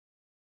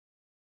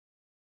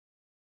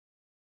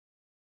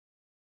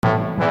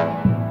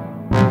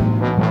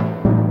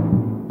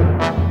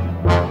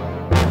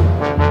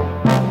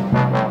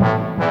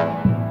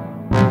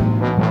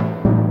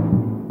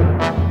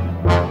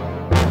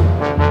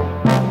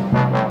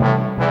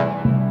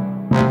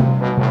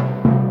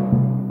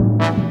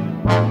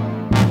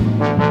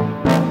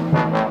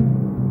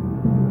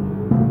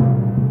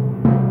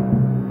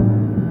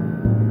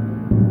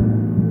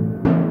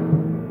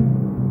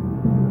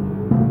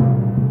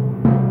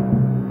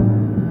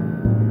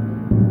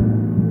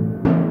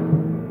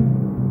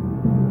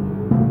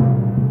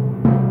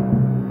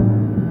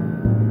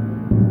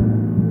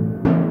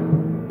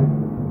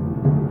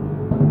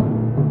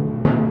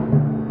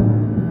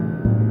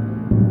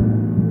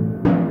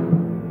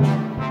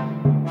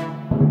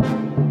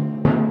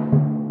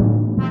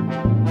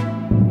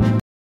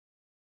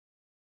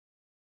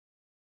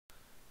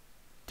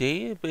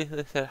Dee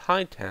basically said,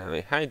 "Hi Tammy,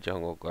 hi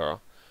Jungle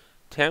Girl."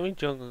 Tammy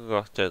Jungle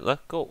Girl said,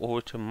 "Let's go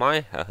over to my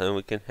house and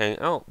we can hang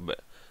out a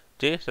bit."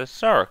 Dee said,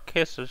 "Sir,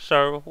 kiss the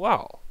sir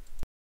well."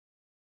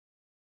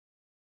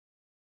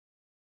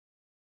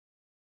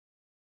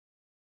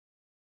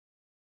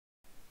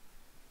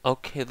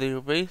 Okay, they were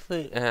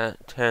basically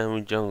at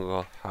Tammy Jungle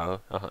Girl's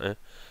house,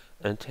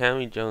 and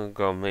Tammy Jungle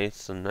Girl made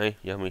some nice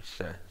yummy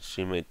snacks.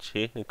 She made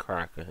cheese and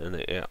crackers, and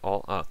they ate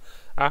all up.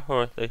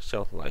 Afterwards, they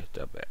socialized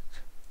a bit.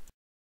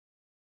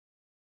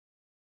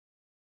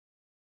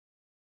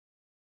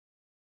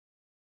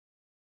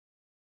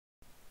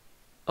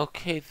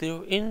 Okay, they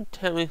were in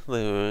Tammy's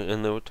living room,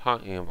 and they were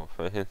talking about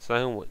things and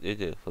saying what they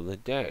did for the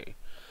day.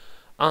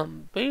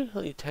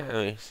 Basically,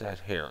 Tammy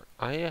said here,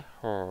 "I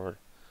heard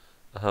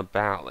a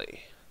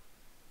ballet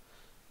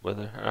with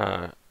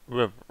a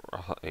river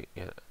in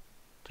it,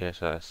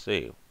 just as I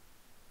see.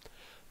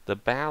 The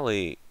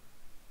ballet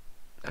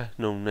has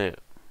no name,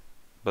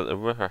 but the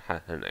river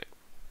has a name.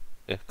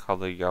 It's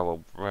called the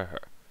Yellow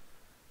River."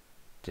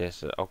 Jay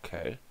said,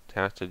 "Okay."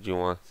 Tammy said, "You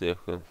want to see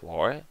if we can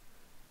floor it?"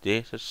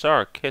 Jay said,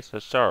 "Sir, kiss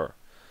the sir."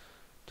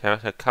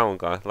 Tammy said, "Come on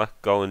guys, let's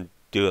go and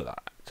do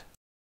that."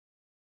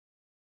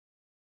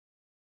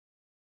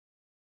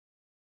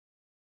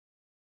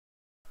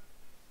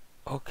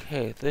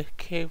 Okay, this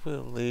cave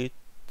will lead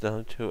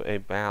them to a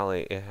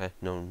valley. It has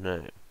no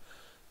name.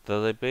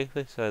 So they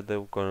basically said they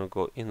were going to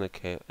go in the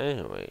cave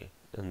anyway,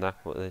 and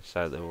that's what they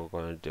said they were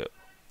going to do.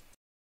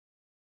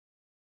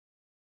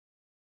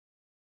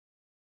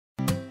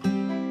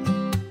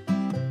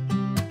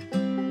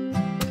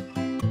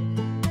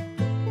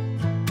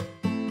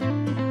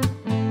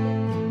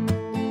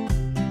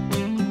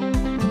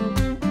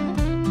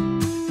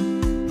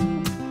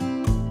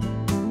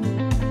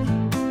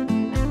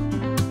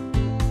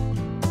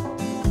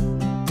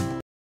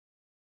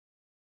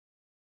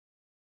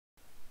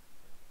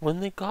 When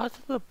they got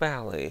to the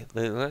valley,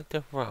 they looked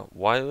around.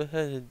 Why they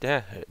had a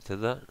desert? Did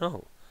not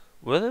know.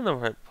 We're in the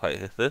right place.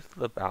 Is this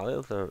the valley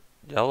of the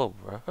Yellow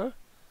River?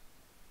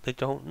 They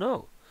don't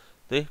know.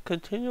 They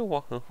continue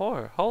walking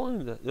forward,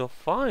 hoping that they'll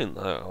find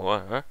the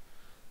river.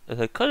 If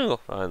they couldn't go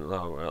find the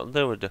river,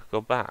 they would just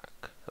go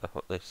back. That's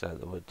what they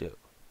said they would do.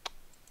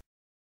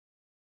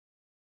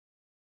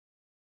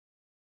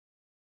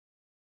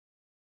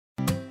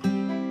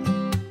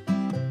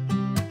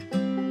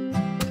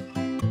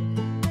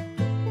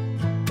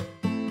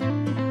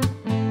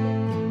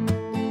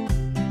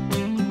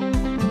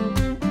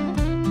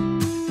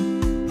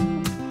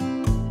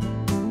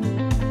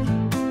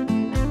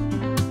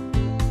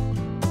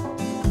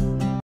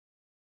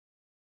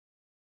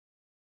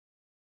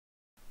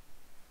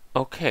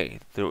 Okay,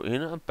 they're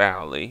in a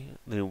valley.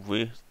 They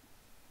reached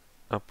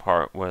a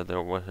part where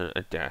there wasn't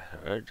a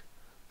desert.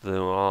 They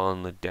were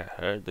on the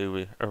desert. They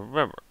reached a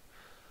river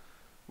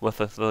with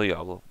the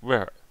Yellow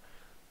River.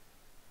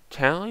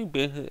 Tally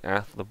basically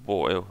asked the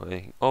boy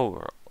wearing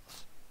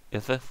overalls,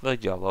 "Is this the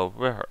Yellow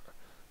River?"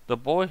 The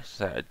boy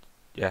said,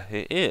 "Yes,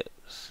 it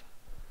is."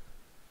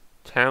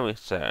 Tammy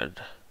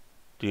said,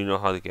 "Do you know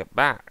how to get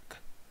back?"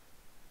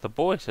 The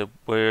boy said,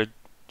 "Where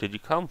did you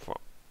come from?"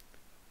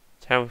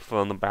 Tammy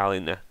from the valley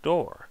next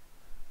door.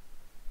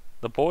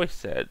 The boy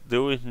said,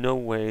 "There is no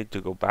way to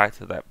go back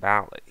to that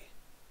valley."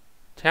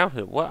 Tammy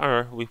said, "What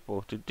are we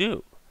supposed to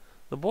do?"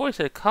 The boy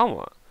said, "Come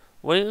on,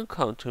 wait and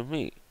come to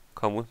me.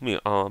 Come with me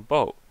on a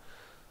boat.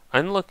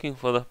 I'm looking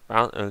for the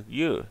fountain of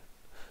youth.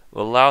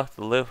 Will allow us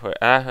to live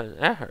forever and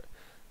ever."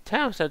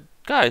 Tammy said,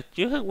 "Guys,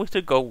 do you think we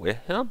should go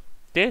with him?"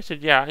 Dan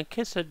said, "Yeah," and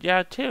Kid said,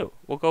 "Yeah, too.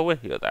 We'll go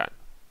with you then."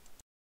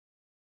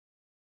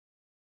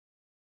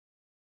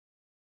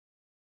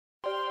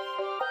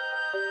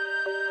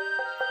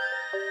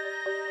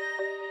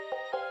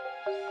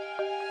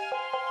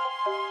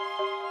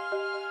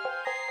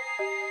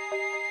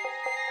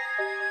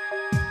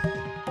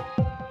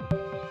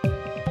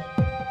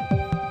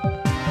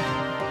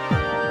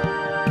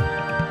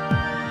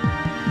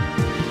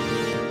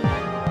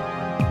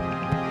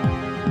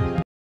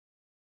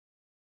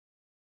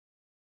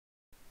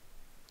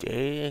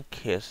 Jay and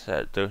Kid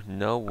said, "There's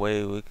no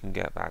way we can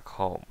get back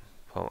home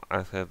from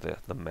after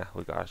the mess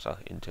we got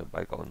ourselves into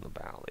by going to the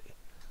valley.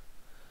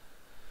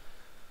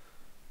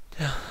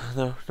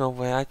 There's no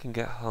way I can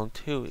get home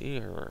too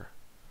either.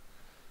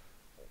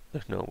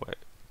 There's no way."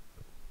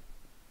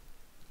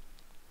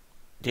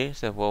 Jay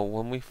said, "Well,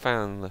 when we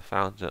find the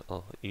fountain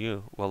of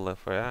youth, we'll live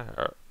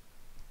forever."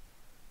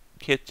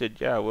 Kid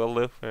said, "Yeah, we'll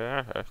live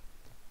forever."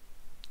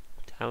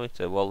 Tommy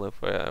said, "We'll live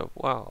forever."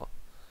 Well,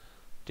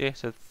 Jay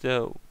said,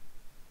 "So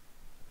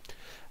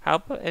how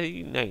about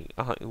every night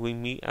we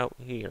meet out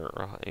here,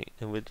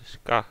 and we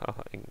discuss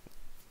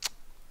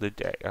the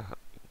day?"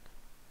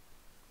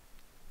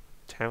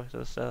 Tammy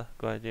said, "That's a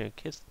good idea," and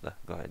Kid said,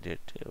 "That's a good idea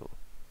too.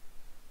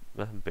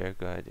 That's a very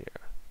good idea."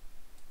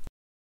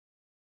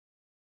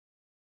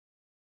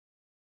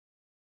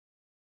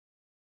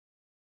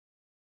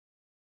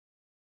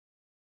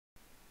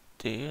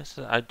 Jay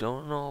said, "I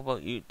don't know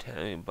about you,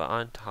 Tammy, but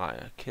I'm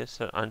tired." Kid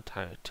said, "I'm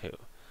tired too."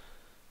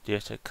 Jay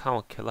said, "Come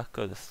on, kid, let's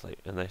go to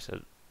sleep." And they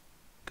said,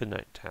 "Good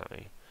night,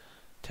 Tammy."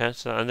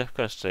 Tesla, I'm just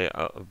gonna stay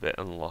out a bit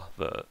and lock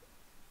the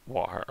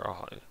water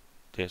on.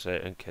 Just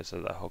in case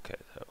of the okay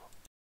though.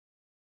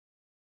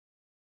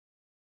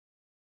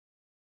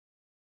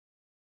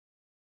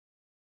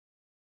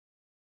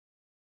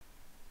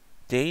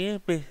 They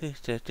basically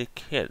said to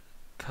kid,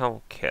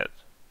 come kid,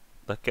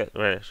 let's get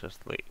ready to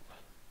sleep.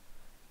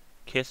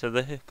 Kid said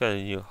this is gonna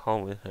you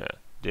home with her.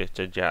 Just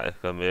the Jack is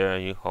gonna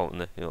be you home in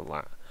the hill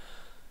line.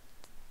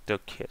 The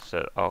kid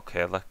said,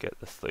 okay, let's get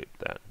to sleep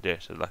then. They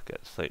said, let's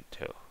get to sleep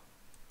too.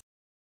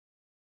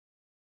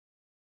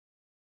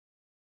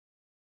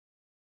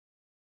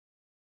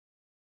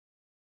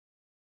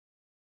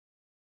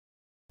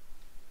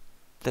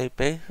 They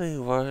basically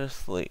were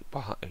asleep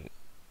behind,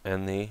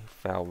 and they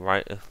fell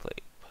right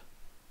asleep.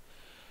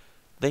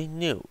 They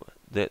knew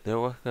that there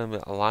was going to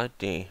be a lot of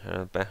danger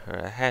and better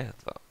ahead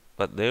of them,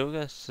 but they were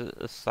going to sit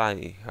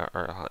beside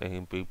her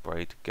and be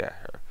brave to get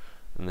her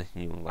in this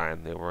new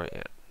land they were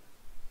in.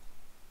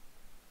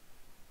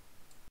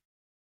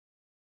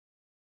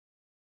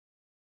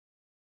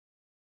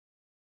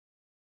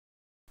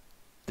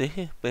 This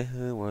is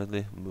basically where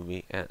this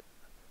movie ends.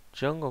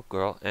 Jungle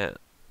Girl ends.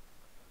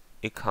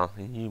 It comes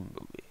a new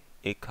movie.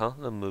 It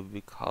comes a movie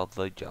called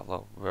The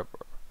Yellow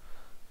River.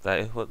 That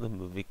is what the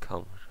movie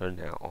comes from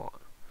now on.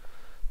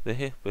 This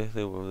is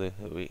basically where the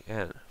movie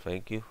ends.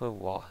 Thank you for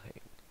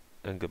watching,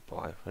 and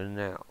goodbye for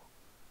now.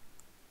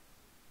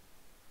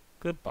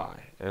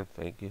 Goodbye, and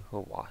thank you for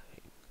watching.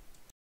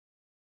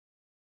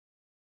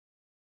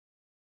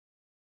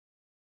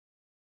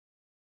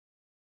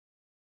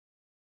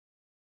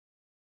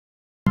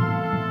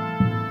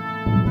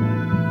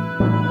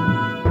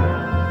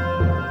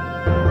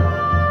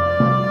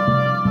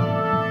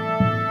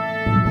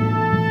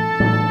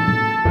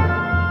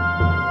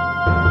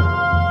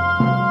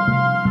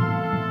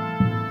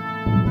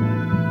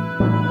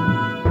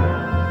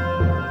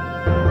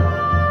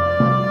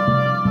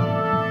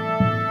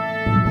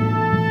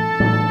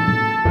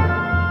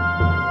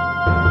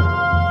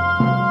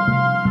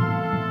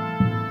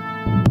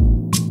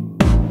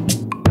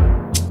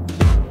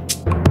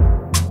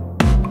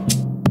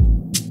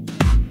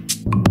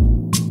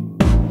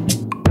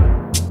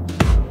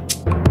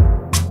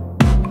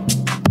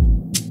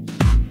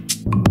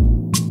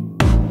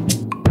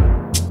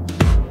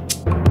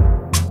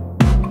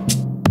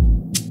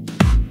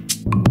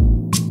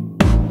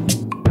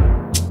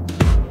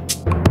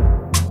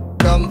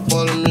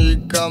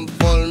 Come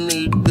for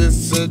me,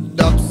 this is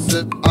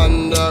dubstep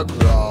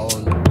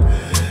underground.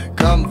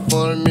 Come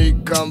for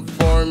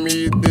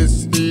me,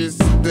 this is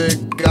the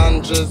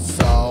ganja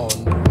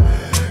sound.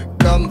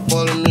 Come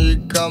for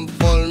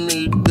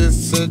me,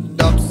 this is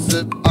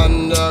dubstep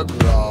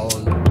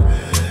underground.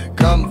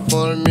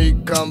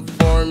 Come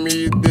for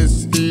me,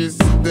 this is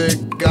the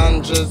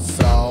ganja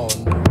sound.